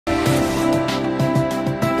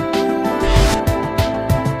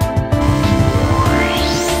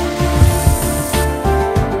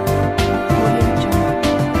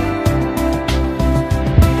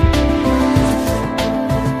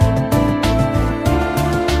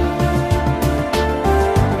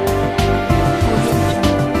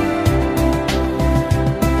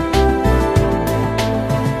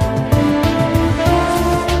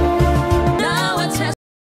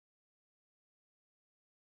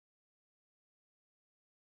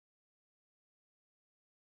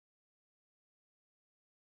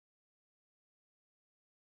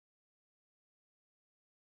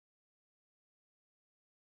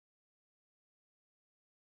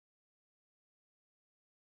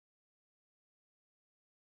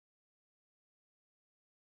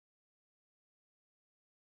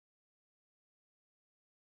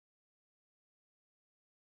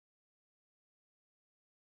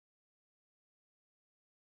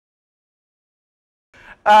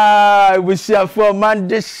We share for man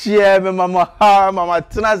this year, mama ha, mama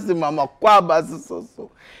tenasi, mama kwaba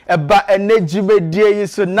so. Eba energy be dear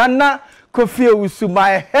so nana kofi usu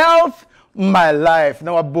my health, my life.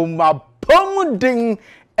 Now my pomuding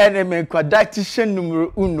enemy kwa dietitian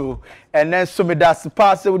numero 1. And then so me that's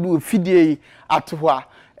pass we do fidie atwa.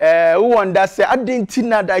 Who wonder say I didn't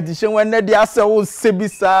na dietitian when they asa o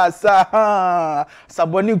sebisa sa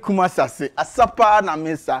saboni kuma sase asapa na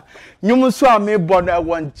mesa nyum so ame bono e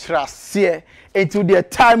won trase into the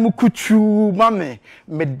time kuchu mame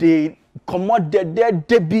me de commode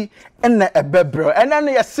de bi na ebebro and then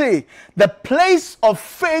you say the place of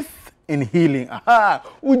faith in healing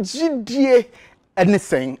ujidie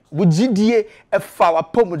anything wujidie e fa wa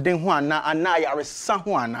pomuden ho ana yaresa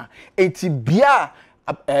ho ana enti bia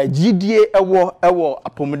GDA ewo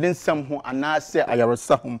apomuden sam ho anase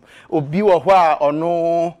ayaresa hom obi wo ho a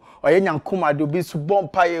ono oye nyankoma de obi su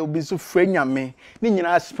bompaye obi su franyame ni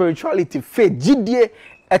nyina spirituality faith GDA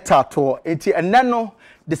etato enti enano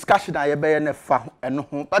discussion ayebe ne fa eno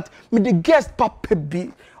ho but me the guest papa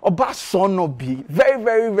bi oba son no bi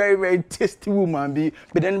very tasty woman bi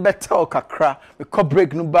but then better kakra me ko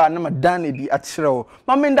break no ba na madane bi akire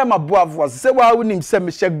ma me nda maboavo se wa wonim se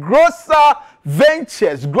me she grocer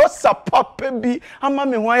ventures grocer papa bi ama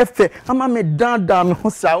me ho efe ama me danda me ho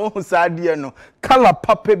sa de no color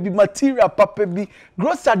papa bi material papa bi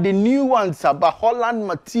grocer the new ones about Holland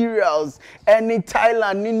materials any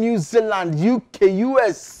Thailand ni New Zealand UK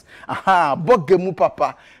US bogemu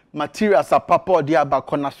papa materials a papa odi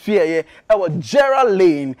abakona fie ewo Gerald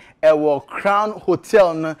Lane ewo Crown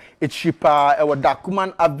Hotel no echipa ewo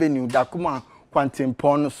Dakuman Avenue Dakuman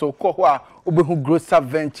Quantimpon so ko ho a obehu grocer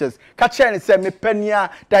ventures ka che ne se me pania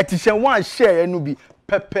dietitian one share enu bi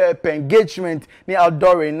pepe engagement ni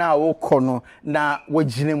outdoor na wo kono na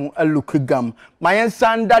wajinemu alukigam my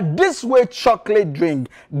this way chocolate drink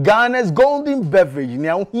Ghana's golden beverage ni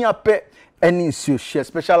ahia pe any issue share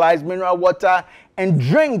specialized mineral water and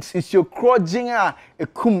drinks is your crojinga a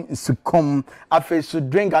kum sukum afa so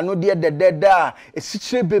drink ano de dededa e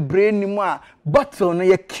sichire bebre ni mu a bottle na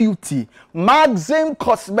ye cutie Maxim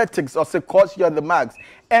Cosmetics or say cause you're the max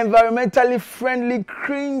environmentally friendly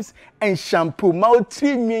creams and shampoo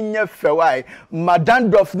multi minya fewai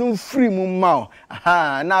madandrof no free mu ma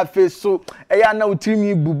na afa so eya na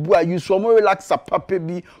utrimi bubu a you so mo relax papa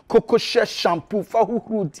bi cocoa shea shampoo fa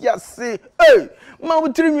huhuru ti ase ma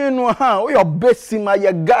utrimi no o your best ma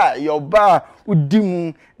ye guy your bar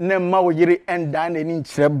udimu ne ma wo yire enda na ni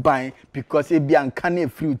nkyere ban because e bia nka na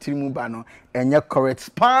free utrimu ba no enye correct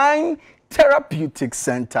spine Therapeutic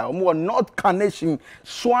Center. North Carnation,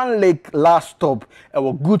 Swan Lake last stop.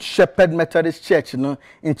 Our Good Shepherd Methodist Church, in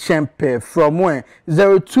Chempe. From where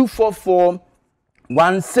 0244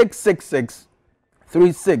 1666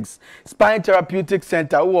 36. Spine Therapeutic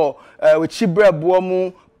Center. With Chibra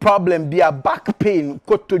Buomu problem be a back pain.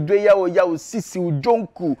 Koto dweya o ya o sisi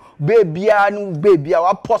ujonku. Baby anu baby a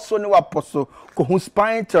waposo ni waposo. Kohun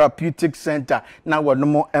Spine Therapeutic Center. Na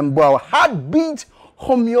wanomo embo heartbeat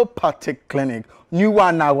homeopathic clinic new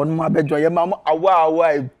one now one more bejo ye mama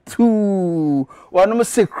awa two one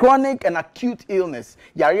say chronic and acute illness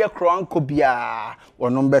yare kronko bia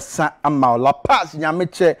one be san ama la pass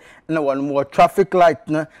nyameche na one more traffic light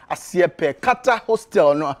na asiepe kata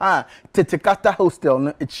hostel no tete kata hostel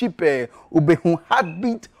no e cheaper ubehu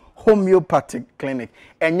heartbeat homeopathic clinic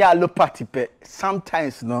enya allopathy pe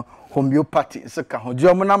sometimes no homeopathy so ka ho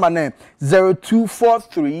jomo na mane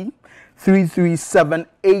 0243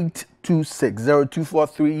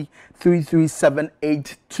 337-826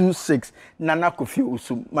 0243-337-826 Nana Kofi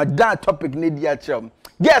Usum. My dad topic need ya chum.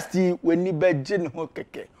 Guest when ni bejin ho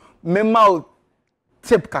keke. Mema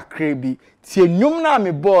tip kakrebi. Tie nyum na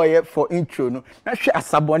me boy for intro no. Na hwe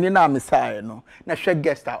asaboni na me sae no. Na hwe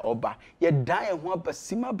guest a oba. Ye dan ye ho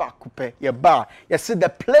basima bakupe. Ye ba. Ye see the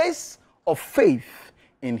place of faith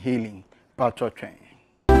in healing. Pato train.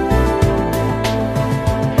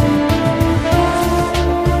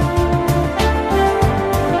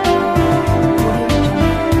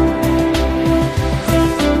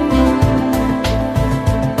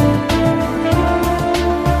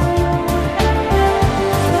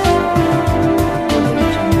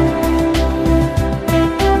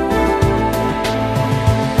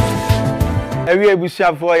 Ewe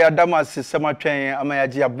ebusiafo ya damasi sematwen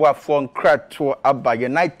amayaji aboafo nkrato aba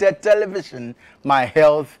United Television my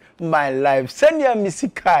health my life senior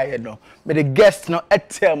musical no me the guest no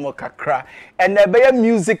etemo kakra and be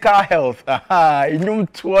musical health inum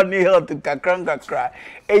to ni health kakra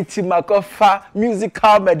eti makofa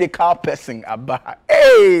musical medical person aba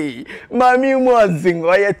hey mami mo zing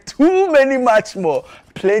oye too many much more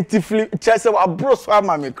plentifully. Chese wa bro so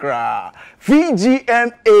ama me kra.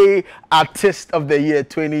 VGMA Artist of the Year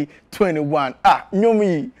 2021. Ah,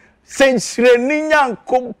 nyomi senchire ni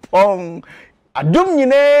nyankopon. Adum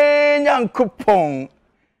nyine nyankopon.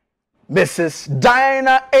 Mrs.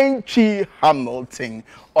 Diana Enchi Hamilton.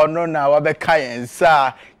 Ono na wabeka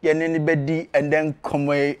yensa yene ni bedi and then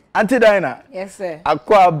come Auntie Diana. Yes sir.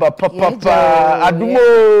 Akwa ba papa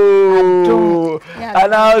adumo.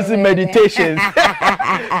 And I was meditations.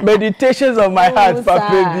 Meditations of my heart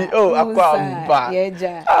papa. Oh akwa ba.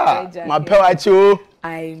 Yeja. My pewacho.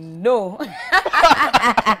 I know.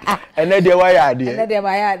 And then they why are there? And then they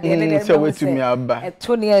why there? So wait to me aba. A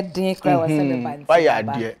 20 day cry was celebrant. Why are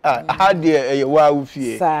there? How there e wa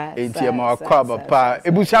ufie. Enti ma akwa ba pa.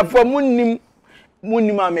 Ebusafo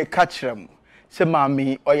munim ame catchrem. Se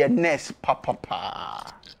mami oye nurse papa.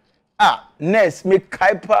 Nurse me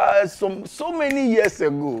kaipa so many years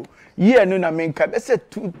ago. Year no na me kaipa. Say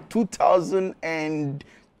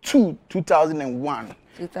 2002, 2001.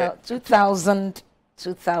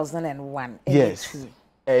 2001. Yes.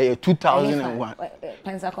 2001.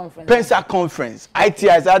 Pensa Conference.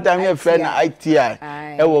 ITI. That time your friend ITI.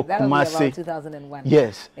 That was about 2001.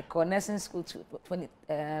 Yes. The nursing school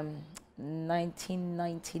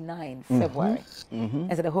 1999 February.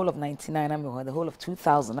 And so the whole of 99 I'm the whole of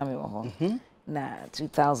 2000 I'm na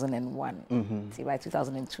 2001. See by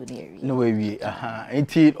 2002 near. No way we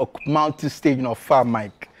until multi stage no far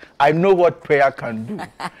mic. I know what prayer can do.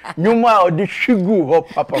 Nyuma or the shugu ho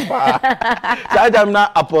papa. That I'm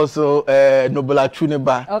not Apostle Nobela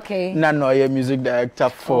Chuneba. Okay. Na no music director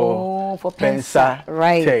for Pensa.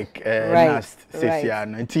 Right. Tech Nast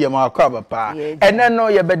Sesiano. Until you ma kwaba pa. And then no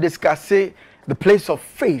you be discuss the place of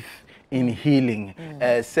faith in healing.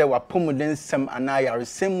 Say wa pomuden sem anaya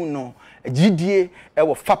resemu no gidie e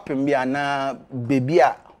wo fapem bia na baby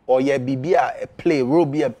a or ye bibia a play will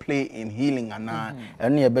be a play in healing and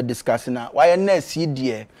any be discussing now why nurse ye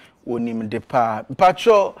dear onim de pa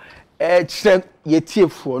patcho check ye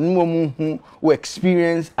tiefo no mu who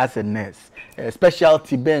experience as a nurse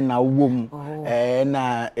specialty ben na wom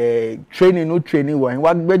na training no training one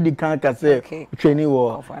what be kan ka say training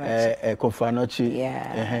wo Konfanochi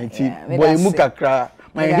boy mu kakra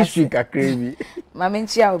my history kakra bi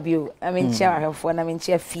mamenchia obi o mamenchia ahefo na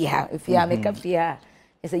menchia fia make fia.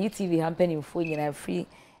 It's a UTV happening for you know free.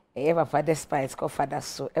 Ever father spice called father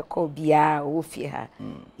so echo bia o fie ha.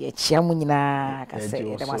 Ye chiamunina ka say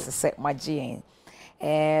dem was set magin.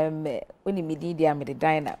 Oni midi dia me the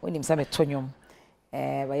diner oni msa me tonyom.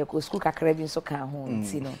 Ba ye ko school kakra bi so kan ho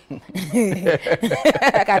nti no.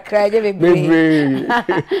 Kakra je be.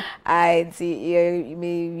 I see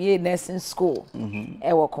me nursing school.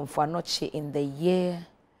 E wo Konfanochi in the year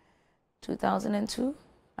 2002.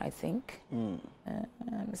 I think.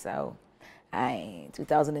 So,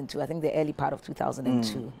 2002. I think the early part of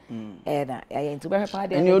 2002. And I into very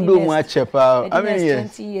part. And you do much about. I mean,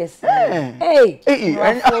 20 years. Hey.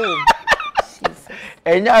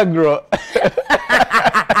 And you grow.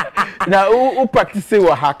 Now, who practice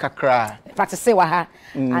waha kakra? Practice waha.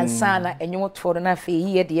 And sana and you want for na fe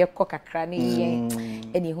here the kakra ni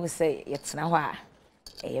and you who say it's na wa.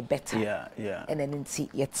 Better. Yeah. And then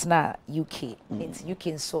it's not UK. It's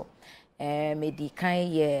UK so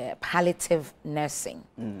medical palliative nursing.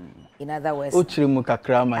 In other words, Uchrimu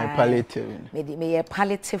kakra my palliative. Me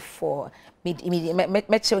palliative for medical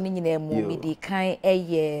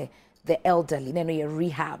the elderly, then you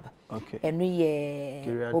rehab. Okay. And we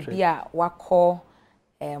obia wako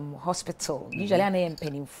hospital. Usually I am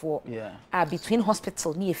paying for between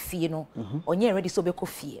hospital near fee no or near ready so be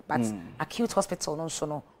fee, but acute hospital no so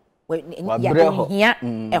no here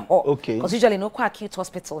okay. Because usually no quite acute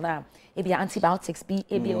hospital now. Maybe antibiotics, be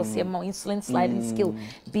maybe or more insulin sliding skill,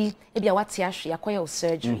 be maybe a what's actually acquire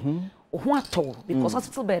surgery. What because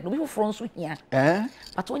hospital bed no people from so here.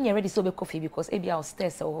 But when you're ready so be coffee because maybe I'll stay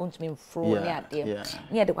so won't mean through near there.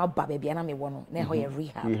 Near the baby and I'm one now how you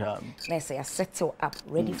rehab. Now say I settle up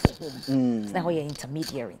ready for home. Now how you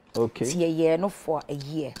intermediary. Okay. See a year no for a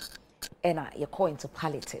year. And you call into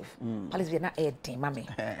palliative. Palliative not a day, mommy.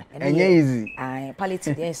 And easy.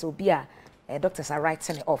 Palliative there so be a doctors are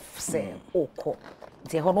writing it off say oko.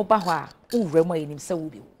 The honoba remo in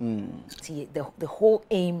himself. The whole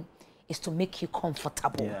aim is to make you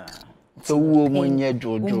comfortable. So when you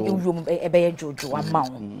jojo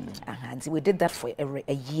amount. And we did that for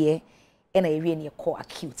a year and I really call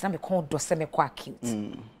acute. Some call doseme call acute.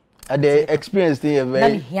 Are they experienced here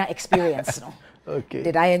very here experience no. Okay.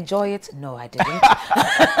 Did I enjoy it? No, I didn't.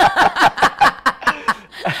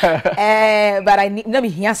 But I need me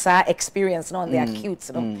hear sa experience on the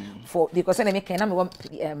acute for because I make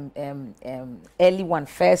early one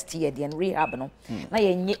first year the rehab no na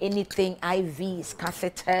anything IVs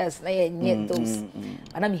catheters na those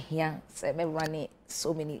and I'm here so me running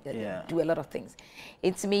so many do a lot of things.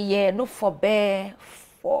 It's me no for bear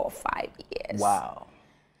 4 or 5 years. Wow.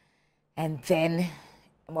 And then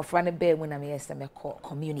my friend bear when I'm a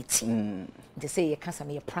community. They say you can't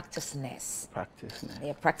say a practice nurse.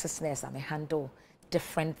 A practice nurse, I'm a handle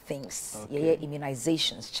different things. Okay.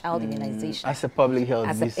 Immunizations, child immunization. As a public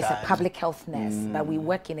health it's a public health nurse, but we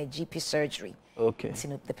work in a GP surgery. Okay.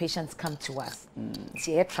 So, the patients come to us.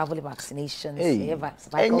 So, travel vaccinations.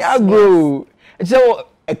 It's our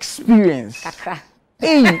experience.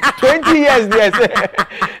 Hey, 20 years there.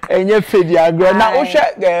 And you feed your girl. Now,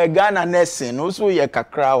 Ghana nursing, also your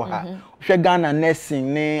kakra. Ghana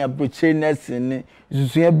nursing, a British nursing,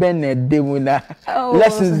 you been a demona.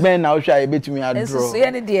 Lessons been now, shall I bet me a draw. So,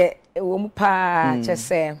 any day, just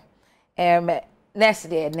say, nurse,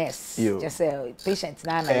 dear nurse, just say, patients,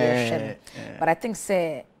 nana, but I think,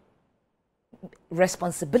 say,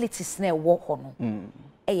 responsibilities near walk on,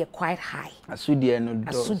 quite high. I should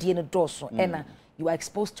no doors, and you are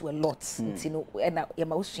exposed to a lot. You know, and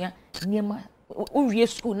Yamausia, Nima, Uriye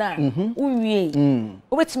school now. Uriye.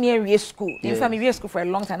 What's me school? In family school for a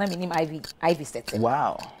long time. I mean, IV setting.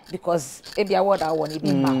 Wow. Because maybe I want to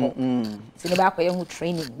be my so the back who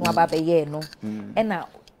training, no about the year, no. And now,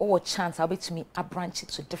 all chance, I'll be to me a branch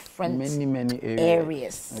to different many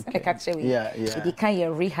areas. Okay. Actually, they can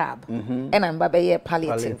hear rehab, and I'm baby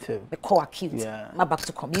palliative, the co-acute, my back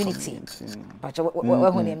to community. But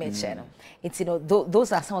what you mention, it's you know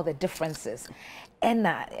those are some of the differences. And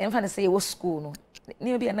I'm trying to say was school, no,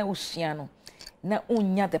 maybe I know Shiano, na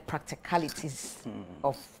unya the practicalities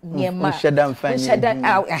of near my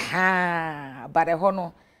but I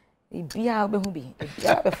honor. I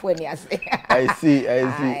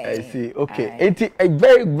see. Okay. It's a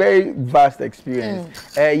very, very vast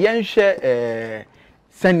experience. Young share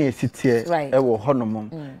senior city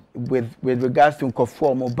with regards to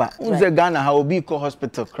conform but Unze Ghana how be co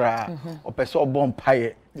hospital cry or person born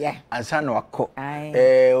pie. Yeah. And son or co.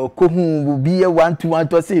 Will be a 1-to-1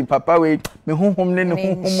 to say, Papa, wait, me home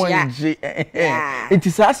it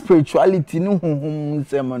is our spirituality, no home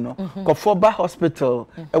semono. Conforba Hospital,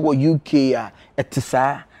 UK, at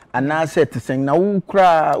and I said to sing now,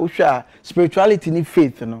 Usha, spirituality need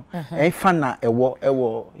faith, you know, and fana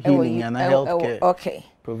healing and healthcare. Okay.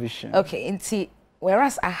 Provision. Okay, and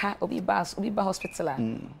whereas I have Obiba Hospital,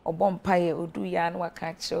 or Bompire, or do ya and what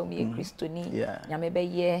can't show me a Christoni, Yamebe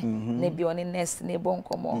ye, maybe on a nest, nebon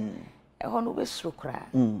como, a honor sukra.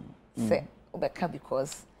 Say, Obeka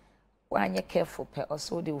because when you're careful,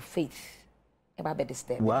 also do faith about the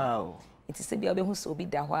step. Wow. It is a baby who so be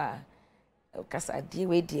dawa, because I deal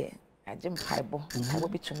with dear, I jump piebo, I will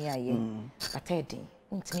be to me a year, but Eddie.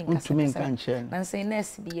 And say,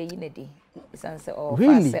 nurse be a unity. It's answer or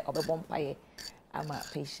really? Of a bompire. I'm a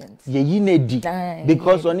patient. Ye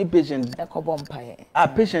because only patient a bompire. A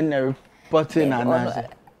patient reporting and answer.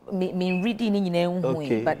 Me reading in your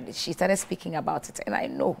way, but she started speaking about it, and I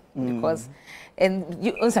know because and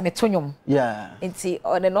you also me tonium. Yeah. And see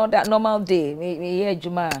on another normal day, me hear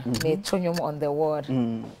Juma me tonium on the ward.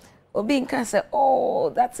 Obi say, oh,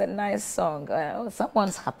 that's a nice song.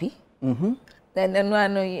 Someone's happy. Then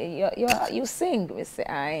you sing. We say,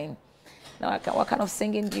 what kind of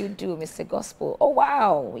singing do you do? We say gospel. Oh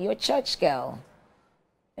wow, you're a church girl.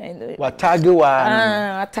 And what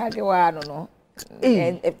Tagiwa, no.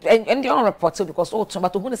 And you're on report too because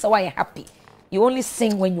but who is why you're happy? You only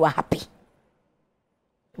sing when you are happy.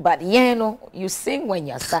 But you sing when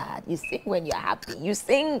you're sad. You sing when you're happy. You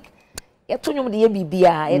sing. You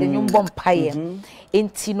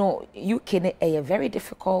can very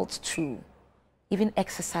difficult to even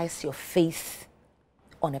exercise your faith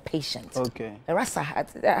on a patient. Okay. Rasa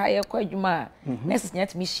I quite juma. Next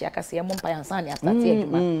nyat mi shia kasi ya mompa yansa ni start ya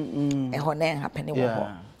juma. Ehone happen wo ho.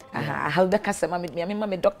 Aha, how be kasa ma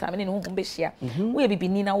me doctor me no be shia. We bibi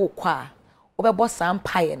ni na wo kwa. Obebo sam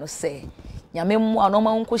pae no say. Nyame mu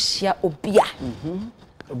anoma nko shia obia.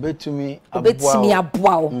 Obetumi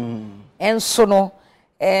aboa wo. Enso no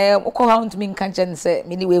uko me can't say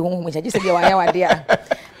me we home just say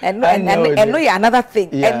and no yeah another thing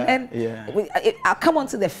and I'll come on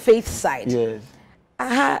to the faith side. Yes.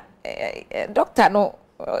 Doctor no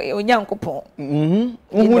onyankopon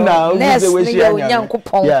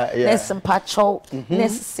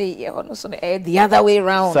the other way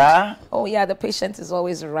around. Oh yeah, the patient is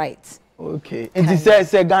always right. Okay. And he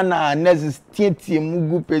says Ghana nurses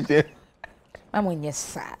mugu patient. Mama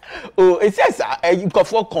yes oh it says you go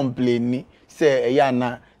for complaining say ya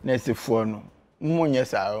na nurse for no mo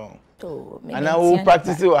yes oh and I will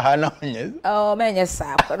practice it wa na yes oh man yes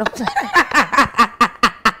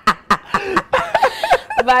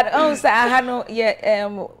but also I had no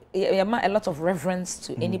a lot of reverence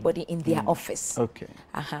to anybody in their office. Okay.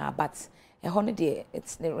 But a holiday,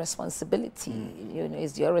 it's the responsibility. You know,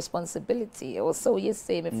 it's your responsibility. Also, you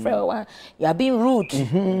say, me friend, you are being rude.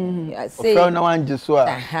 I say, no one just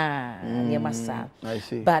I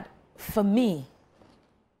see. But for me,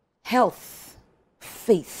 health,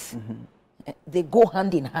 faith, they go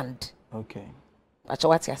hand in hand. Okay. That's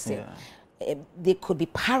what I say. Yeah. They could be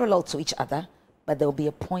parallel to each other, but there will be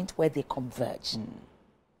a point where they converge.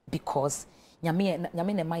 Because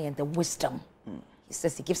Nyame and the wisdom. He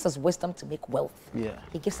says he gives us wisdom to make wealth. Yeah.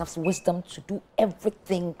 He gives us wisdom to do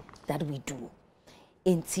everything that we do.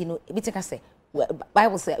 And you know, everything I say,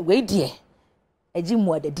 Bible says, "Wait, dear, a Jim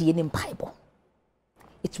word the DNA Bible."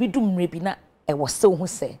 It's we do maybe na I was so who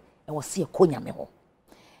say I was see a konya me ho.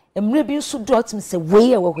 And maybe so do out me say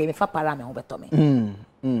way away me fa para me ho beto me.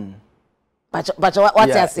 But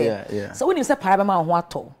what I say? Yeah. So when you say para me ho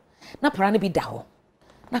ato, na para ne bi da ho.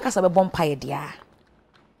 Na kasa be bompa ye dia.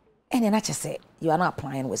 And then I just say you are not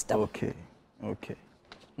applying wisdom. Okay.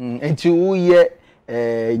 And you ye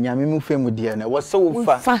nyame mu femu dia na was so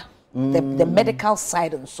far the medical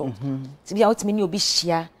side and so. To be out me ni obi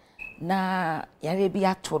hia na yare bi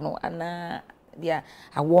ato no ana bia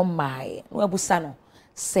a warm my no abusa no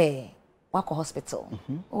say wako hospital.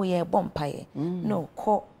 Oh yeah bompa ye. No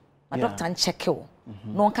call my doctor and check you.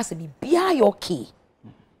 No one kasa bi bia you okay.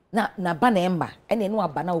 Na ba na emba ene no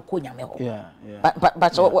aba na okonya me ho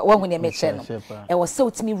but when you make no e was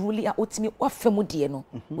so utimi really utimi wafemu de no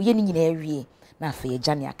uye ni nyina awie na afa ye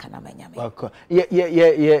jane aka na manyame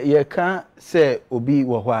ye ka say obi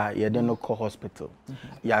wo ho a ye de no ko hospital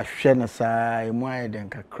ya hwe na saa emu aye den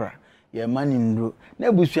kakra ye mani ndro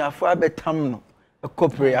na busuafo abetam no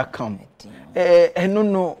corporate account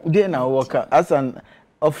no de na work as an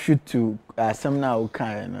offshoot to seminar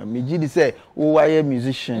kind me gidi say wo wire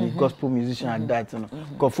musician gospel musician and that no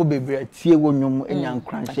kofo bebre tie wonwom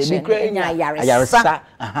enyankran she bi kra ayaresa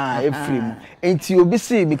efrim enti obi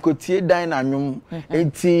see me ko tie dan na nwom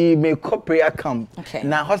enti me corporate account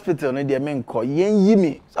na hospital no de me nko yen yi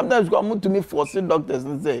me sometimes go am to me force doctors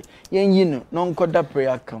and say yen yi no nko da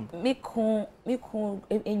prayer account me ko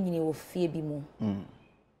enyini wo fie bi mu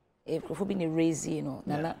kofo bi ne raise you know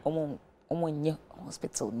na omonye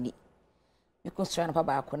hospital ni because trying to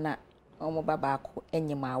ba na omo baba ko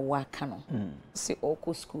enyima awa aka no si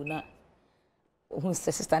oko school na hu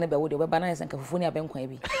sister na be wo de be ba na senka fufu ni abenkwan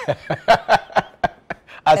bi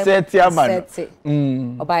aseti aman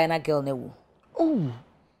oba na girl na wu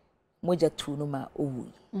moja tu no ma owu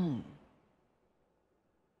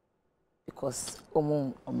because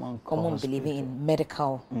omo believing in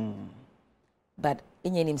medical but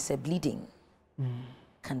him say bleeding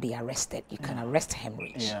can be arrested. You can arrest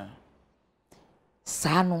hemorrhage. Yeah.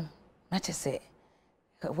 Sano, not just say,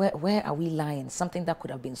 where are we lying? Something that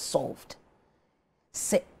could have been solved.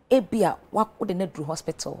 Say, Ebia, what would the do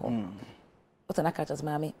hospital? What an account,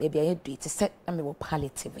 mommy? Maybe I do it. Say, I mean,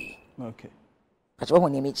 palliatively. Okay. But what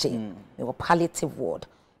when you say, we were palliative ward.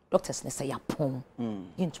 Doctors say, ya pong.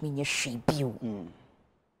 You to mean your she bill.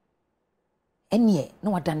 And yet,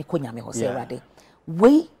 no one done konya me say rade.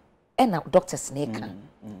 We and our doctors snake.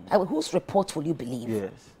 Whose report will you believe?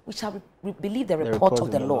 Yes. We shall believe the report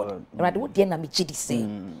of the Lord. Right? What the enemy Jidi say?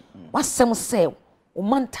 What some say? O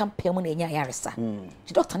man tampe mo na enya yaresa.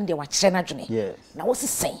 The doctor no dey wa kire na dwene. Yes. Na what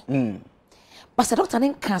say? But the doctor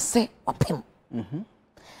no can say opem.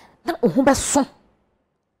 Na ohun be so.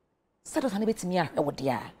 Say doctor no betimi ahwe wo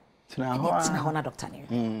dia. Tina ho na doctor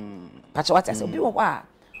no. But what I say obi wo wa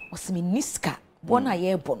osimi niska bona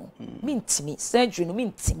ye bono. Mintimi surgery no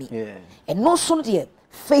mintimi. Yeah. And no so there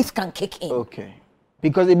faith can kick in. Okay.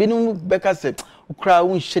 Because e binu beka say ukra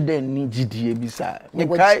won hede ni gidie bi sa. Me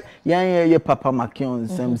kai yan ye papa makion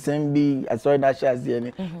sem bi asori na shaze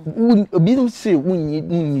ne. Obi no say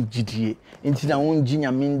won gidie. Enti na won gi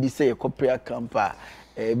nyame ndi say ye corporate campa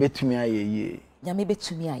betumi aye. Nyame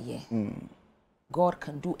betumi aye. God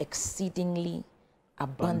can do exceedingly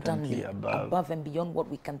abundantly above and beyond what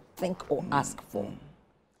we can think or ask for.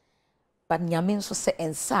 But nyame nso se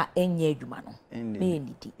ensa enye adwuma no me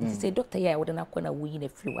nidi nti say doctor ya wo de na kwana wo yi na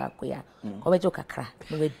firi wa akoya ko bejo kakra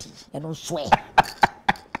no wadi eno nso e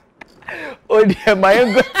o die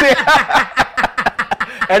my gote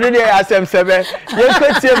eno dey asem sebe ye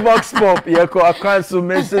kwete box pop ye ko akwanso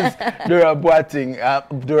Mrs. Dora Boating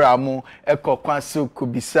Dora mo e ko kwanso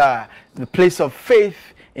kubisa the place of faith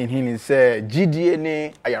in healing say GDA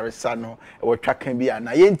ne ayaresa no e wo twaka bi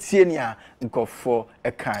ana yentie ne a nkofo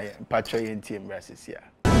e kan mpacho yentie mbrasisia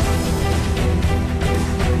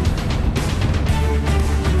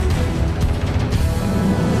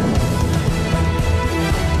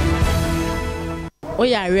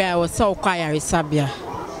Oyare I was so quiet Sabia.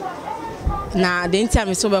 Na the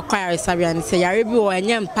time so be quiet Sabia and say yare bi o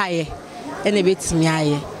enye mpaye e na betimi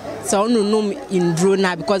aye. So no no indro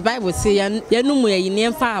na because Bible say ya no mu ye ne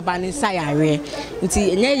mfa aba ne sa yare.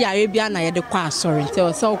 Nti enye yare bi na ye de kwa asori. Nti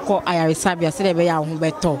o so ko ayare Sabia say de be ya ho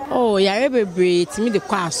beto. Oh yare bebre timi de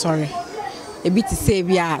kwa asori. Ebi ti say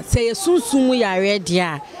bia say ye sunsun yare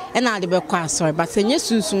dia e na de be kwa asori but say nye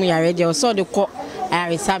sunsun yare dia o so de ko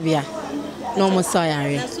ayare Sabia. No more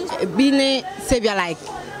sorry. Bine Sabia like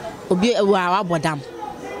obi wa bodam.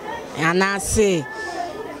 And I say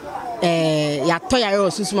ya to yare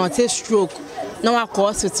osusuma say stroke. No wa call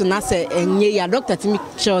hospital na say enye ya doctor timi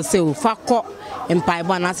sure say o fa ko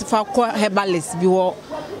empaibo na say fa ko herbalist bi wo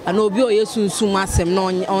ana obi o yesunsuma asem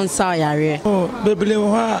na on sa yare. Oh bebele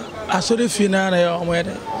wo ha asori fi na na ya omo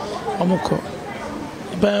yede omoko.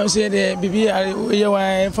 Ba say de bibi ye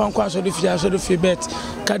wa fa ko asori fi bet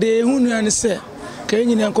kade hunu an se ka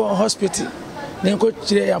nyina ko hospital ne ko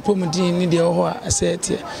kire ya pomudin ni de ho a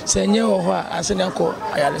asete se nye ho a ase ne ko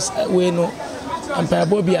ayale we no ampa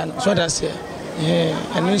bobia no so da se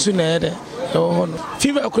anu su na de ho no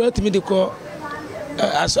fever ko timi de ko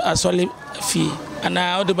asoli fi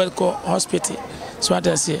ana o de ko hospital so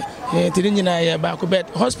da se tiri nyina ya ba ko bet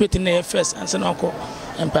hospital na first anse na ko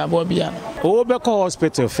ampa bobia no o be ko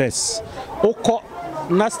hospital first o ko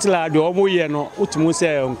nastila de omo ye no utumu se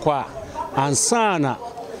enko a ansana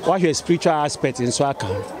what your spiritual aspect in so aka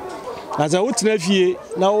as a utina fie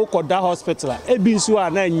na wo koda hospital ebi nso a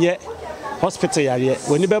na nye hospital yare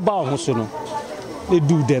woni be ba ho so no e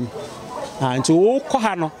do them nti wo ko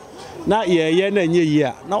ha no na ye na nye yi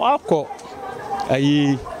a na wakọ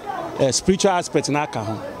ayi spiritual aspect na aka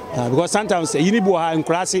ho because sometimes you need bo ha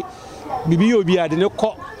nkrase bibi obi ade ne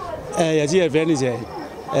ko ye je evenize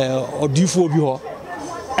odifo obi ho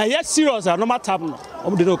yes serious no matter no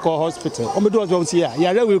omo de no call hospital omo do was see ya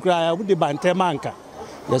yare we cry omo de bante manka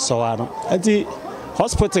yes so ano anti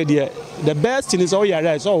hospital there the best thing is all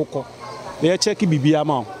yare is all ko they check bibia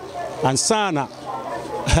ma and sana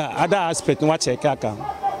other aspect no check aka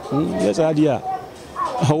yes idea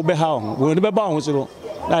how be how we be ba ho so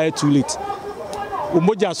na too late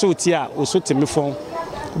umoja so ti a o so temi fon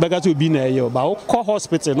bega to be na ye ba o call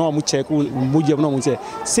hospital no mo check umoja no mo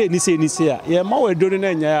say ni say a ye ma we do na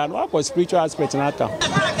nya no akọ spiritual aspect na aka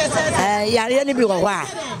yare ni bi wo a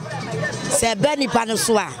se be ni pa no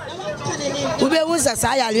so a wo be wu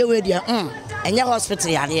sa yare we dia enye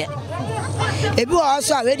hospital yare ebi wo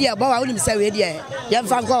so a we dia ba wa wo ni se we dia ye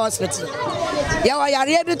mfa ko hospital ye wo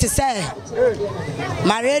yare bi to say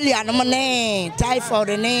malaria no ne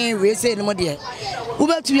typhoid ne we say no dia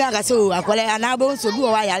ubetu ya ga so akwale anabo so bi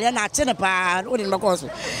wo yare na chene pa wo ni mako so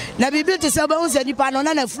na bibi to say ba wo se nipa no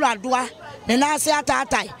na furu adoa ne na ase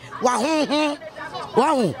atatai wa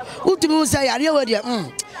hu utumi say yare we dia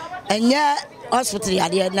enye hospital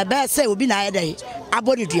yare na be say obi na ye dey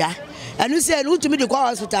abodi dua anu say utumi de kwa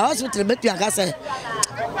hospital betu ya ga say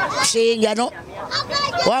she ya no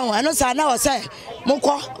wa hu anu sa na wo say mo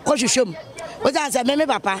ko hwehwem o dan say me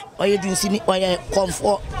papa oye dunsini oye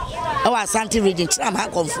comfort our Santi region am ha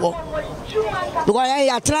comfort because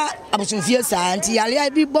ya tra abusumfie sa anti yale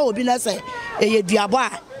bi bo obi na say eye duabo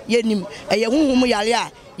a yenim eye huhum yale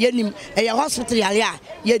a yenim eye hospital yale a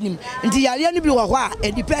yenim nti yale ni bi wo ho a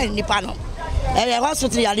e depend nipa no eye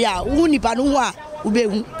hospital yale a hu nipa no hu a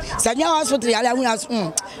ubehu sanya hospital yale a hu as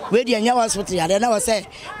we dey nya hospital yale na wo say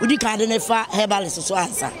udi kan de ne fa herbalist so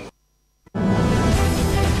answer.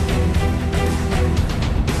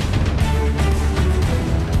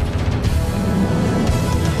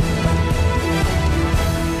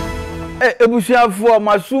 Ebusiafo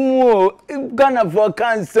masumu o Ghana for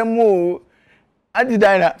cancer mu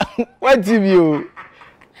adidana what you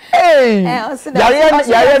hey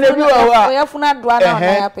yare ne bi wa wa oyafuna doa na na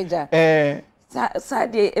ya peja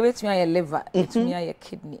sade ebetumi aye liver etumi aye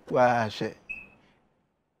kidney wa she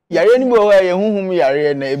yare ni bi wa ye hunhum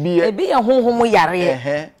yare na ebi ye hunhum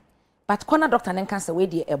yare but corner doctor nen cancer we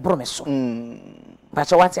dey ebro me so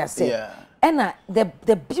but what I say and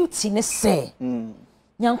the beauty ne say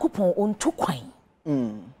Yankupon on 2 kwan.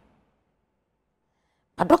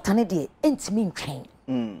 A doctor ne de entimi ntwen.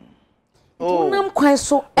 Oh. Nam kwan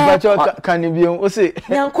so can you be o say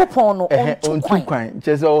Yankupon no on 2 kwan.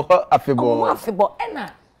 Just o afebo. Afebo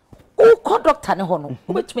ena. O ko doctor ne ho no.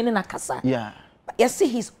 Obetumi ne nakasa. Yeah. You see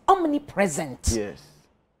he's omnipresent. Yes.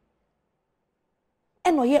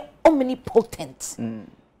 eno ye omnipotent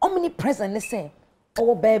omnipresent ne say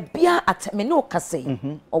o baabia at me no kase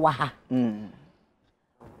o wa ha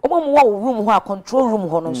omo wo room ho a control room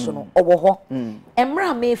ho no so no owo ho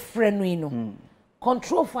emra me frɛ no ino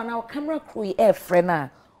control for na camera crew e frɛ na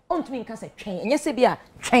ontumi nka se twen enye se bia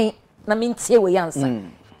twen na me ntie we yansa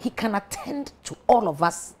he can attend to all of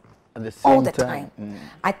us at the same all the time.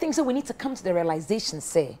 I think so we need to come to the realization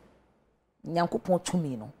say nyankopon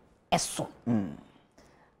tumi no eso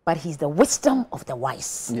but he's the wisdom of the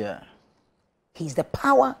wise. Yeah, he's the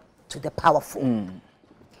power to the powerful.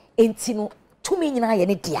 Enti no tumi nyina ye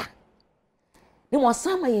ne dia ne mo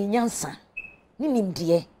sama ye nyansa ne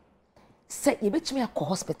nimdie se ye betumi akọ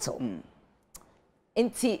hospital.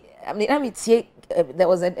 Enti let me tie there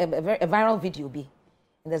was a viral video be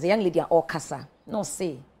and there's a young lady at Okasa no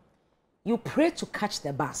say you pray to catch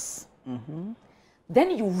the bus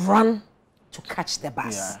then you run to catch the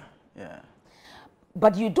bus. Yeah.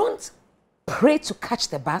 But you don't pray to catch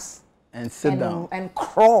the bus and sit down and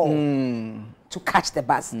crawl to catch the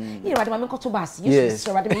bus. You know, I'm going to bus. Yes.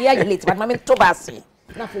 So I'm late, but I'm to bus.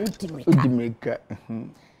 Now for Udimika.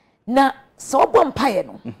 Now, so bumpire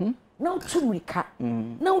no. Now Tumrika.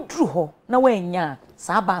 Now Druho. Now when ya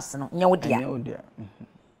Sabas no Nyawodia.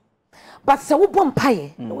 But so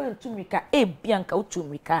bumpire. No when Tumrika. Bianca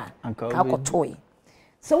Utumrika. Uncle toy.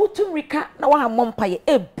 So Tumrika. Now I'm bumpire.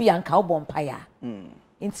 Bianca bumpire.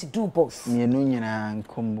 Into do both. Me no nyina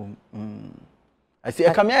nkombo. I see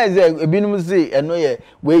I come here say ebinum say eno ye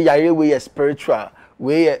we yare we spiritual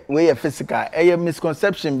we physical e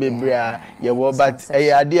misconception bebrea ye wo but e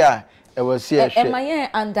ade a e was here share. Am I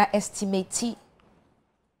underestimate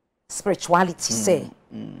spirituality say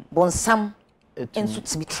bonsam enso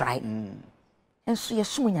timi try. Enso ye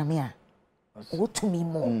sum nyame a wo tumi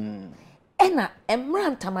mo. Ena emra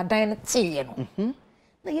ntamadan ne tie no.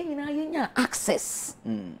 Na yenya yenya access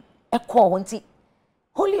ekọ wonti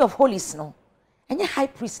holy of holies no enye high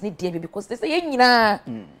priest need there because they say yenya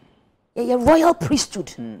ye royal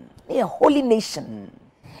priesthood a holy nation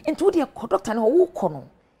into the doctor no wo kọ no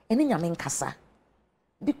ene nyame nkasa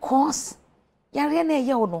because yare na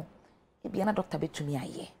ye wo no e bia na doctor betumi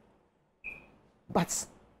aye but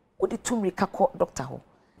wo de tumrika kọ doctor ho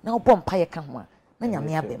na wo bompa ye ka ho na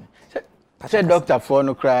nyame abem. Say doctor for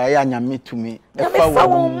no cry ya nyame tumi e fa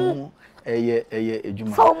wo mu eye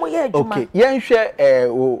ejuma. Fa wo ye ejuma. Okay, yen hwe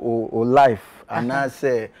o life and I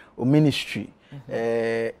say o ministry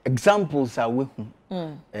examples are we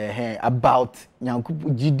about nyankupu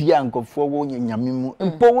gidi ankofo wo nyame mu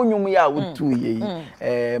mpo wo nyum ya wo tu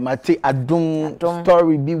ye mate adom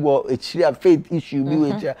story bi wo echira faith issue bi wo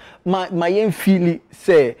echira ma yen feel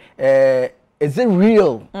say is it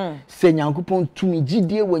real? Say nyankopon tumi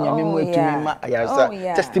gidie wo nyame mu etumi ma ayasa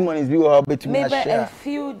testimonies bi wo betumi share. Maybe a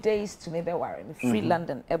few days to maybe worry free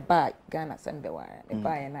London e ba Ghana sembe worry e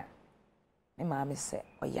ba na me ma me say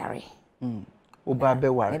oyare o ba be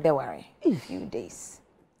worry maybe worry a few days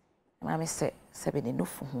ma me say sebe ne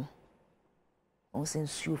nufu ho on sen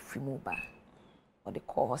su free mu ba or the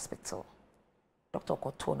call hospital doctor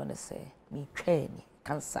ko to no say me twa ni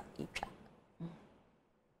cancer etwa.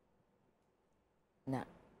 Na,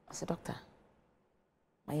 I said, doctor,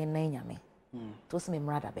 my name nyame. To see me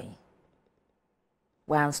mrada ben.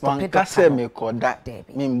 Well, stop it. Doctor me call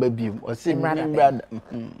that. Me baby, or see me brother.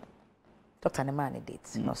 Doctor ne man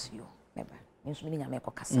dates, not you. Remember, means me nyame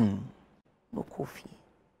ko kasa. No coffee,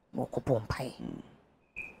 no kopon pie.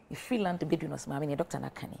 If freelance to be doing us, mammy, doctor na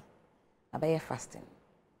kani. Abaye fasting.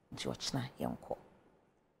 Georgina, yonko.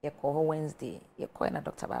 You call Wednesday. You call na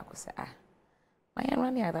doctor ba ko say my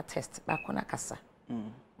run the other test back on Akasa.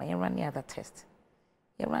 My run the other test.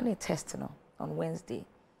 You run a test no on Wednesday.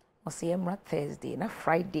 Or see him Thursday, not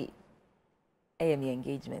Friday. I am the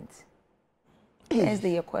engagement.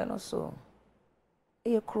 Wednesday you call no so.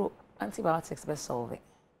 You crew antibiotics be solve it.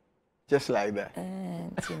 Just like that.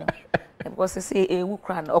 And you know. Because they say a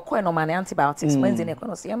wukran or coin no man antibiotics. Wednesday you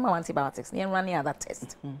call see him antibiotics. You run the other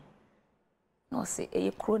test. No say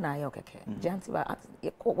a crew na yo keke. Antibiotics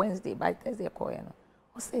you call Wednesday by Thursday you call no.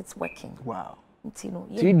 I say it's working. Wow. You know,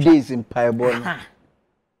 3 days in Pieball.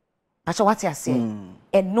 That's what I say.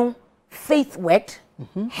 And no faith worked,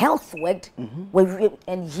 health worked,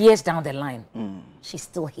 and years down the line, she's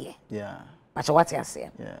still here. Yeah. That's what I say.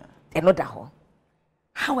 Yeah. And not that whole.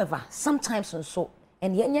 However, sometimes so,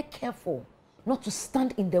 and you're careful not to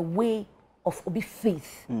stand in the way of obi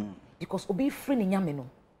faith, because obi free ni nyameno,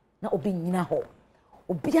 na obi nyina ho.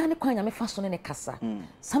 Obiane kwa nyame fa so ne kasa.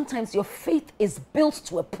 Sometimes your faith is built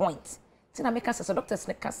to a point. Tina make us so doctor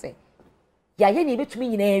snake say. Ya ye ni betumi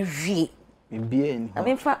nyina ewie. Mbie ni. I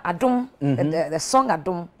mean for adom the song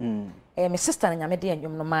adom. my sister and nyame de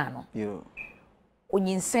anyom no ma no yo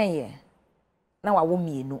onyinsen ye na wa wo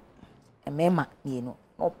mienu emema mienu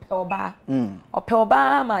ope oba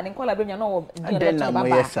ma ne nkola benya na wo aden na mo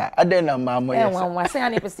yesa aden na ma mo yesa wa say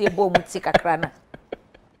ani pese ebo mu ti kakra na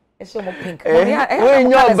e mo pink we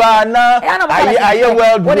nyoba na aye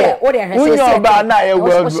world we nyoba na aye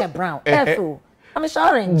world brown I'm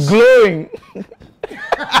orange glowing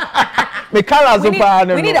me colors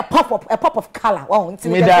we need a pop of color wow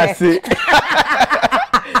me that say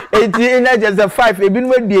eti ina just a 5 ebi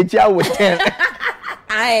no di echi awo 10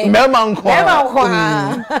 ai mema nko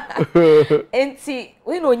enti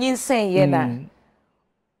we no nyinsen ye na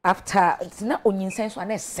after na onyinsen so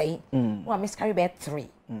na say no miscarry be 3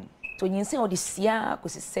 so nyinsen o di sia ko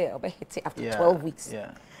se obe hit after 12 weeks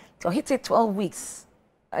so hit 12 weeks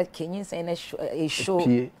okay nyinsen na show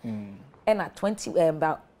and at 20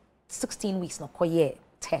 about 16 weeks no koye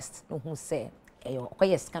test no who say eyo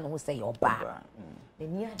koye scan no who say your ba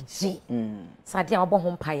ni aji sade a obo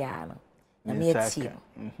ho mpaya no na me ati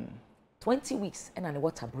 20 weeks and an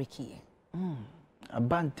water break here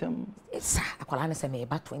abantem it's akwala na say me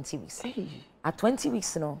ba 20 weeks at 20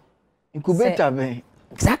 weeks no incubator ben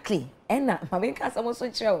exactly and na ma ben ka some so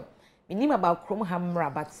chiro minimum about krom hamra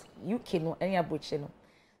but UK no any abroche no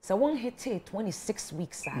so one hit 26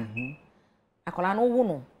 weeks akwala no wo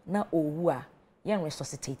no na owu a yen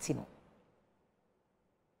resuscitate no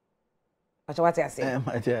what I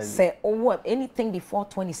say owu anything before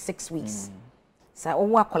 26 weeks so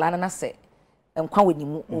owu akwala na say nkwa wani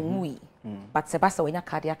mu owu but sebasa when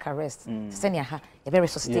cardiac arrest senior ha e be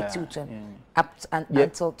resuscitate you up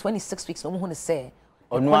until 26 weeks no who say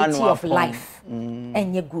quality of life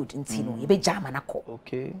enye good ntino e be jama na ko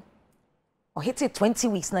okay o hit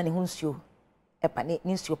 20 weeks na ne hunsuo epa ne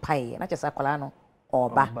nsuo pai na just akwala no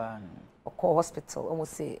oba okọ hospital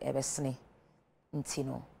almost say e be sene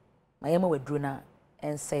ntino mayema wadru na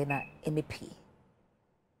ense na MP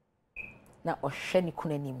na ohwe ni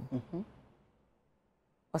kunanim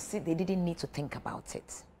or see they didn't need to think about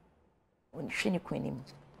it when shini kunanim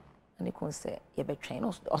and they can say you be train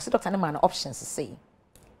or see doctor na man options to say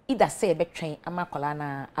either say be train ama kola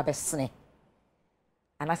na abesene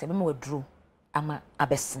and I say mema wadru ama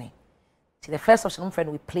abesene. See the first option my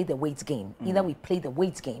friend we play the weight game either we play the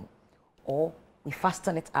weight game or we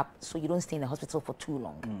fasten it up so you don't stay in the hospital for too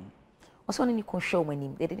long. Also, when you can show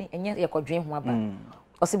when they didn't, and yet you could dream one back.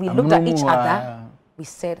 Also, we looked at each other. We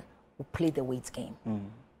said we play the weight game.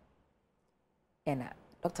 And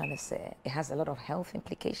Dr. Anna said it has a lot of health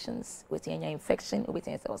implications with your infection. With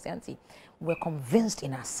we're convinced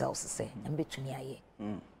in ourselves to say, "I'm between here."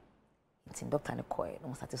 It's in Dr. Anna Koy. No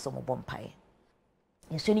matter some bomb pie.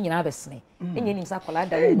 In showing you have snake. In your name's Akola,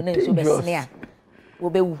 that woman is so snare.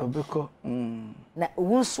 Obewu. Na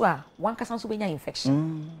wunsu a one kasan so benya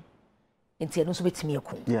infection. Enti eno so betimi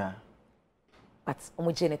ekun. Yeah. But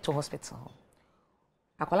omo je ne to hospital.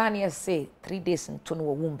 Akola na say 3 days into no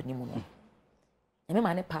womb ni mu no. E me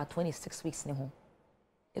ma ne pa 26 weeks ni ho.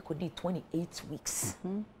 E could be 28 weeks.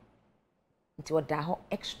 Enti oda ho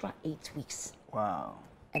extra 8 weeks. Wow.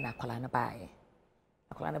 And akola na bae.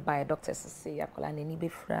 Akola na bae doctors say akola na ni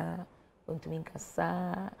befra, ontumi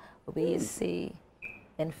nkasa, obeyese.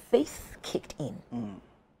 And faith kicked in.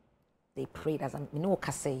 They prayed as I know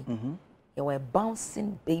say you were a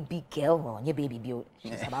bouncing baby girl or your baby build.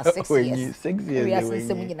 She's about 6 years. 6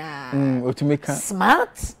 years.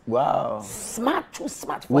 Smart. Wow. Smart, too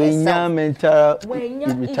smart for when herself. Mental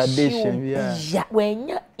retardation. Yeah. When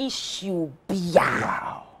your issue be.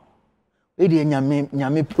 Wow. Edi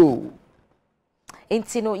nyame pro.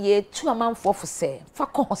 Enti no ye 2 a man for say for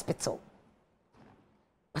hospital.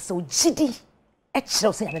 But so GD it's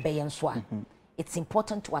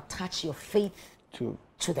important to attach your faith to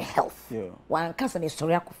the health. One cancer is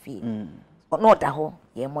story but not that whole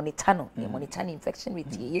ye monitor infection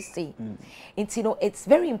rate you say. It's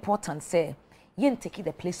very important say you take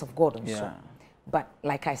the place of God so. But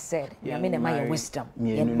like I said, I mean my wisdom.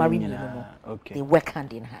 Marry okay. They work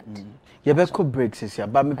hand in hand. You better breaks here,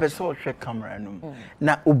 but me person share camera no.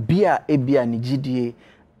 Na obia ebia ni GDA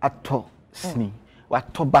ato sni.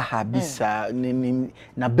 Watoba habisa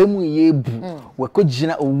na bemu yebu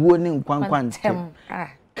wakojina owuo ne nkwankwantem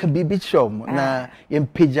ka bibi chom na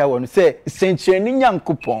yempeja won say sencheni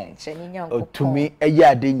nyankopon otumi eya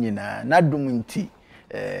ade nyina na dum nti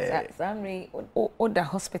Samri oda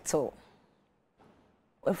hospital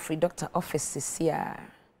every doctor office here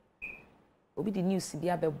obi the news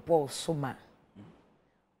bia be ball so ma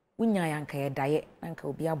wunya yanka ye daye nanka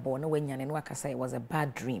obi abo na wanya ne no akasa it was a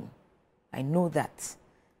bad dream. I know that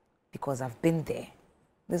because I've been there.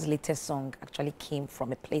 This latest song actually came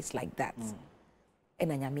from a place like that.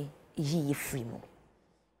 And anyame yi free mu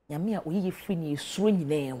nyame a oyi free ni esuro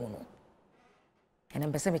nyina mu no ena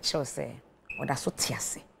mbese me kyerɛ sɛ oda so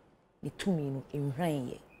tiase ne tumi no enhwan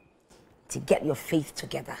ye to get your faith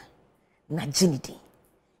together na ginidi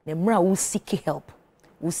na mra wo seek help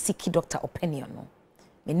wo seek doctor opinion no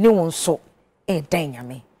me ne won so dan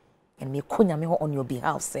nyame and me ko nyame on your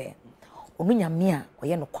behalf say onu nyame a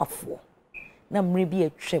oye no kwafo na mre bi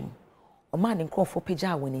atwam o ma ne nkrofo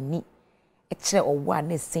pagya awonani e kire owo a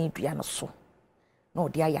na sen dua no so na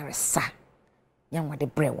odi ayaresa nyanwa de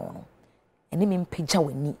bre won no ene me mpagya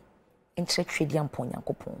wani enkire twedi ampo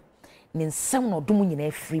nyankopon ne nsam no dum nyina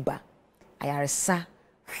afiri ba ayaresa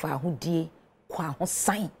fa hodie kwa ho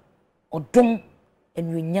san odum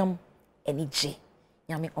enuonyam enije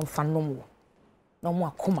nyame onfa nomo na mo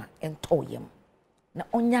akoma ento yem na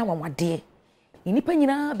onya wanwade nipa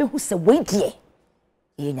nyina behu se weidie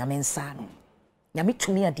ye nyame nsa no nyame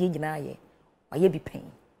tumi ade nyina ye waye bi pen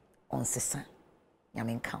onsesa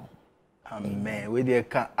nyame nka amen we dey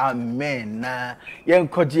ka amen na yen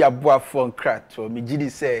koji aboafo nkrato me gidi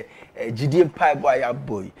se gidi mpai boy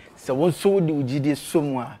aboy se won so di gidi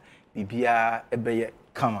somu a bibia ebeye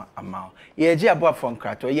kama amount. Ye ji abo from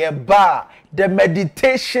krato. Ye ba the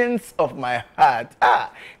meditations of my heart.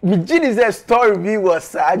 Me ji this story we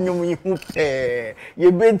was anyum hu pe.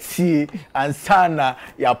 Ye beti ansana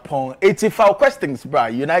ya pon 85 questions bra.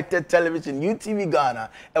 United Television, UTV Ghana,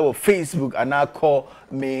 our Facebook and I call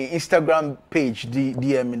me Instagram page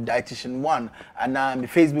DM dietitian 1 and my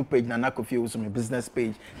Facebook page na Kofi also my business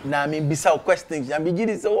page. Na me bisa questions. Na me ji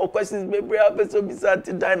this questions me bra person bisa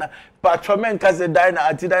ti dina. Patromen kaze dina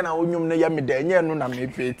ati dina onyum na ya me de enye no na me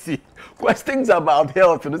peti. Questions about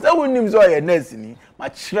health. So wonim so your nurse ni. Ma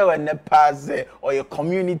chire we ne pass or your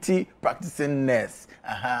community practicing nurse.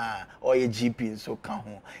 Or your GP so kan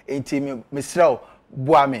ho. Enti me sraw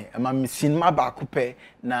boame ma mesinma ba kope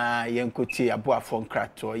na yenkoti aboafo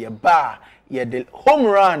nkrato ye ba ye the home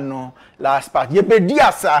run no last part ye bedi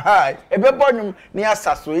asa ha e be bonum ne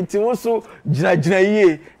asa so enti wo so gina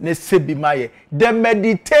ye ne sebi maye the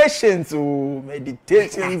meditations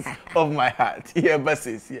of my heart here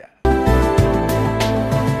verses here.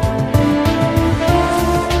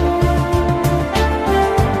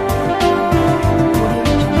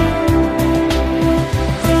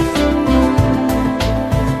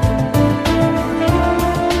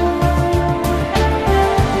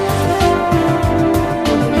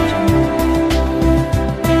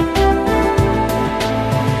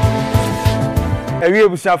 Ewie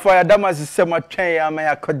bushafo ya damasi sema twen ya ma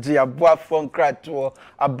yakoje aboafo nkrato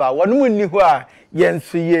aba wonu ni ho a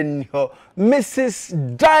yenso ye ni ho Mrs.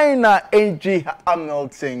 Dinah A.G.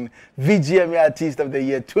 Hamilton, VGM Artist of the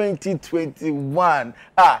Year 2021.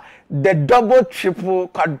 The double, triple,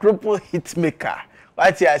 quadruple hit maker.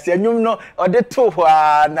 What I say, you know, or the two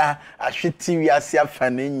na ashiti we are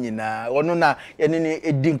fanning na ono na yenini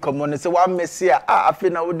edin common say one messi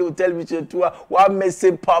afina we do television to one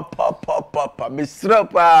messi papa Mr.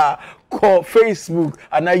 Call Facebook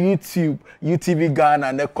and YouTube, UTV Ghana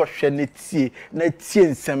and na tie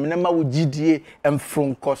nsem na ma wo gidie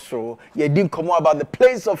emfron koso ye din come about the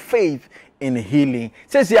place of faith in healing.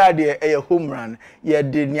 Says ya de a home run, ye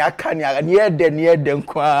de niakania, near the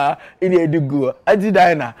nkwa, in ye do go.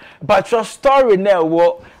 Adidina. But your story now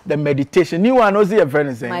what the meditation. You one knows your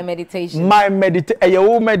friend saying. My meditation. My your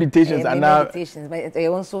own meditations and now meditations, but I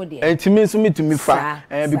also dear. And to me fa.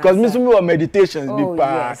 Because me some meditations be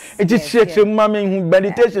pa. It is shake mommy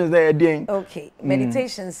meditations there doing. Okay.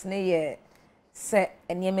 Meditations ne say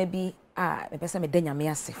and ye may be me person me denya me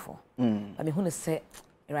asefo. But me who say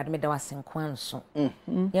Erade me da wasenkwan so.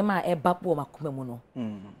 Ye ma eba bo makoma mu no.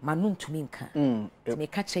 Manu ntumi nka. Me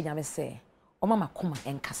ka che nyame se o ma makoma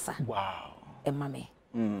enkasa. Wow. E ma me.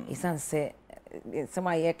 Isan se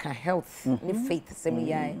some ye can health ni faith se me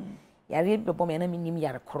yai. Yare be bo me na minim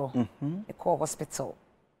yare kro. E call hospital.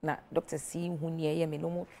 Na doctor see hu ne ye me no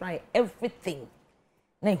mo try everything.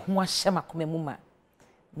 Na hu ahye makoma mu ma.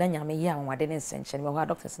 Na nyame ye anwade ne nsenchen me ho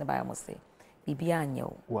doctors ne ba ya mo se. Bibia anya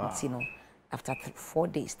o. Nti no. After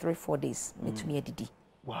 3-4 days, me to me edidi.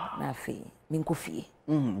 Wow. Na fe, me nko fie.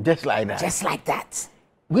 Just like that. Just like that.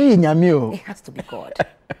 We nyame. It has to be God.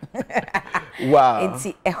 Wow.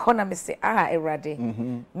 Enti ehona me say Erade.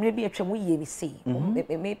 Me bi atwa mu ye me say.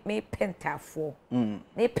 Me pentafo.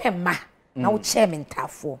 Me pemma. Na wo chairman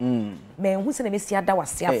tafo. Me hu se na me si ada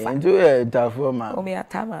wase afa. Njo tafo ma. O me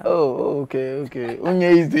atama. Oh, okay.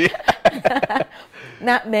 Onye easy.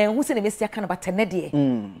 Na me hu se na me si aka na batene de.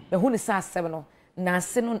 Me hu ne sa asem no na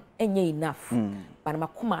ase no enye enough. Ba na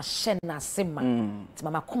makoma hye na ase ma. Ti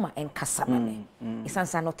mama koma enkasa ma me.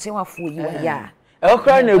 Isansa no tewafo yi wa ya.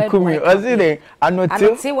 Okra ne kumi. Ozine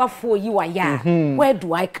anote wa for you aya. Where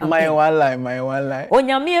do I come? My one line.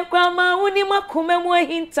 Onyame ekwama uni makuma mu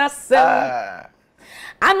hintasem.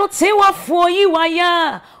 Anote wa for you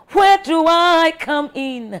aya. Where do I come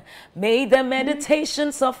in? May the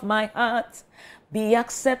meditations of my heart be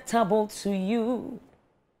acceptable to you.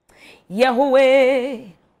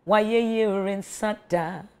 Yahweh, why you're in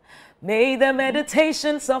Sada. May the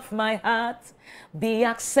meditations of my heart be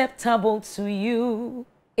acceptable to you.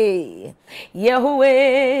 Hey,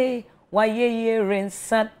 Yahweh, why you're in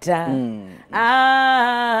Sada.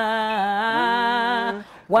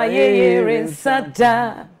 Why you're in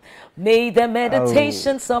Sada. May the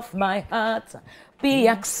meditations of my heart be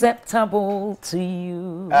acceptable to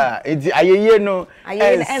you. It's aye no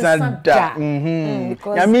Sada.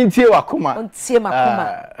 Yamintie wakuma. Ontie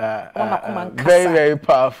makuma. Very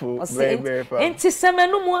powerful. Very powerful. Enti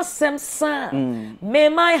semenu mo semsa. May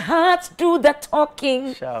my heart do the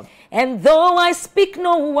talking. And though I speak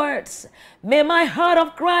no words, may my heart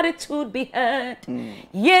of gratitude be heard.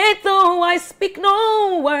 Yet though I speak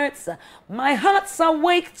no words, my heart's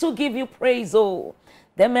awake to give you praise. Oh,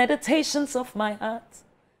 the meditations of my heart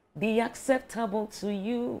be acceptable to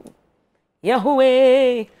you.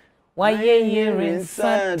 Yahweh, why ye in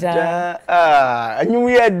Sada? And you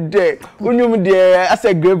had de as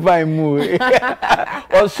a grapevine movie.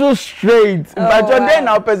 Or so straight. But then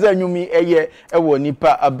our person you me a year a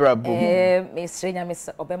nipa abrabo. Miss Rena, Miss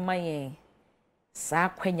Obemaye. Sa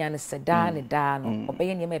kwenya ne seda ne da no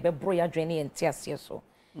obeye ne mebe bro ya dwene enti ase so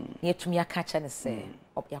ne etumi akacha ne se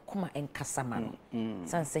yakoma enkasama no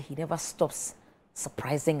sense he never stops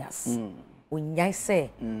surprising us onyai se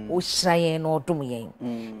o hirayen no odom yen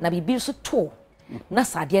na bibi so to na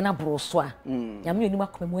sade na bro so a nyame onim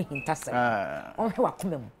akoma mu hinta se onhwe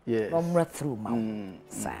wakoma mu no mra through ma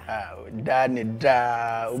sa da ne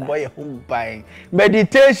da boy humbai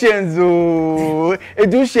meditations o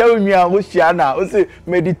edu share onua wo share na o say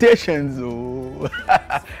meditations o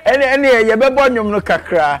any ye be bonyum no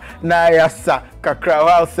kakra na yasa kakra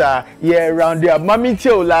wasa ye around there mami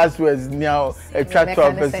tell last words now a chat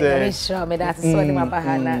to person me sure me that so ni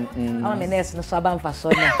mabahana am me nurse no so abamfa so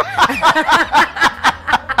no.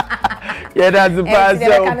 Yeah, that's the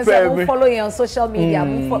person. Follow you on social media.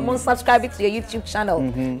 Subscribe to your YouTube channel,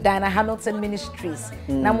 Diana Hamilton Ministries.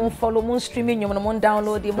 Now, follow, streaming, you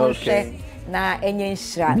download, you share. Na enye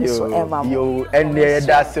nshira so ema yo ene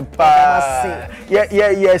that's pa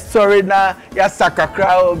yeah sorry na ya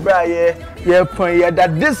sakakra obra ye point yeah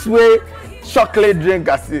that this way chocolate drink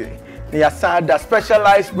asi ya sada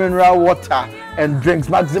specialized mineral water and drinks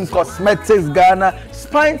Maxim Cosmetics Ghana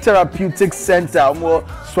Spine Therapeutic Center more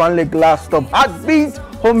Swan Lake last stop Heartbeat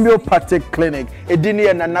Homeopathic Clinic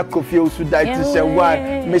edini na na kofi osudaiti se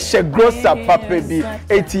one me she grocer papa bi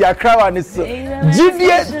eti yakra wa ni so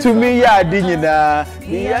gidie to me ya adi nyina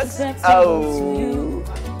yes oh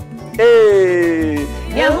hey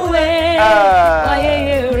Yahweh why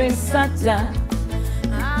you in Sada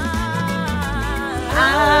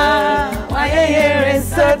why you in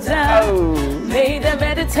Sada may the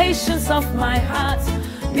meditations of my heart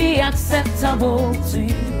be acceptable to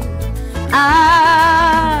you.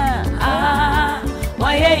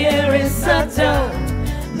 Why you're in Sada?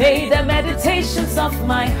 May the meditations of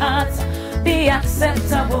my heart be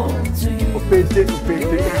acceptable to you.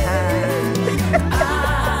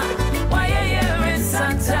 Why you're in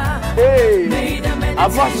Sada? Hey, may the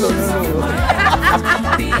meditations of my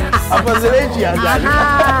heart be acceptable.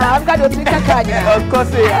 I've got your Twitter card. Of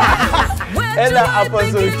course, yeah. Ella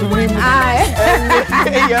Apostle to me.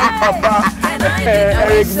 Yeah, Papa.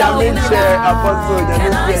 Eric Naminche, Apostle,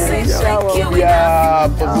 yeah,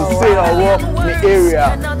 Apostle say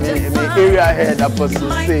the area head,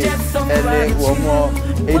 Apostle say, and then one more.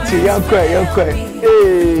 It's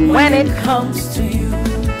when it comes to you,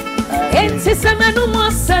 it is a man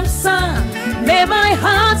may my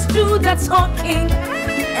heart do the talking,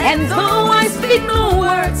 and though I speak no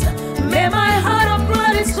words, may my heart of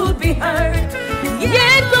gratitude be heard.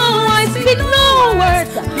 Yet though I speak no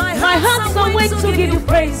words, my heart's awake to give you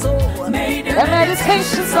praise. May the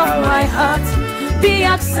meditations of my heart be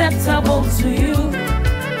acceptable to you.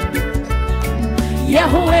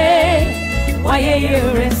 Yahweh, why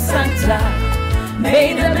you're in Santa?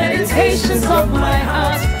 May the meditations of my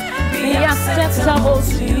heart be acceptable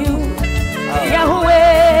to you.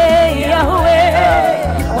 Yahweh,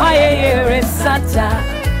 Yahweh, why you're in Santa?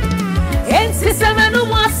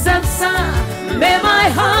 May my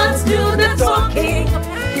heart do the talking,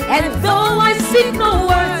 and though I speak no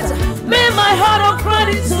words, may my heart of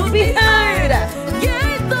gratitude be heard.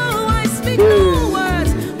 Yet though I speak no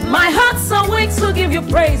words, my heart's awake to give you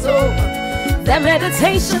praise. Oh, The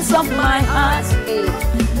meditations of my heart,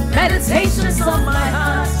 meditations of my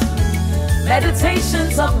heart,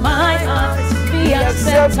 meditations of my heart be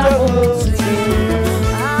acceptable to you.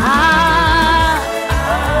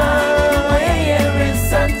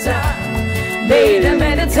 May the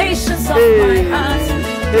meditations of my heart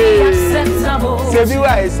be acceptable. Sebi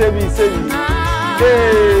why, sebi.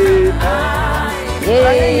 May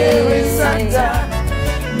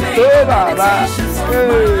the meditations of my heart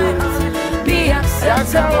be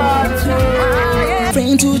acceptable to you.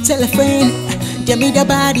 Friend to tell a friend, give me the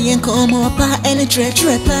body and come up and a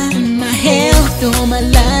trapper. My health, all my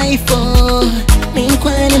life, oh. Me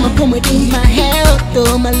inquire my poem within my health,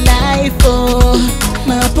 all my life, oh.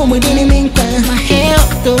 My poem within me inquire my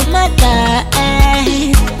health, all my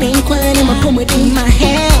life. Me inquire my poem within my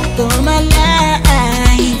health, all my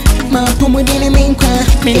life. My poem within me inquire.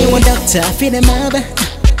 Me one doctor, feel the mother.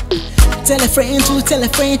 Tell a friend to tell a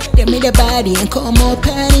friend, give me the body and come up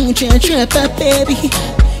and trapper, baby.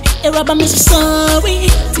 I'm sorry,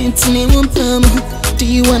 Tintini won't come. Do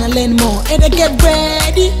you wanna learn more? And I get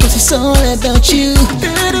ready, cause it's all about you.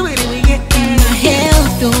 My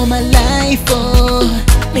health, all my life, oh.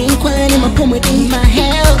 Me inquiring my poem within my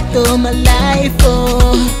health, all my life,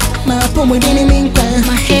 oh. My poem within me inquiring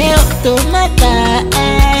my health, all my life.